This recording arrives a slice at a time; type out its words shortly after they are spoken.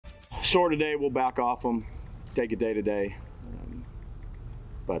sore today, we'll back off him, take it day to day.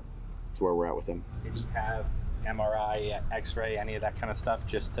 But that's where we're at with him. Did you have MRI, X-ray, any of that kind of stuff,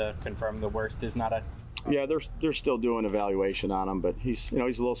 just to confirm the worst is not a? Yeah, they're still doing evaluation on him, but he's a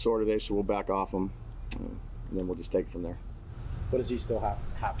little sore today, so we'll back off him, and then we'll just take it from there. What does he still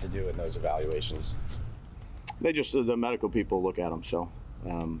have to do in those evaluations? The medical people look at him, so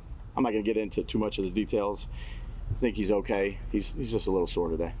I'm not going to get into too much of the details. I think he's okay. He's just a little sore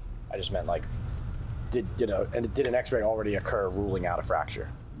today. I just meant, like, did an X-ray already occur ruling out a fracture?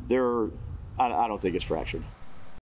 I don't think it's fractured.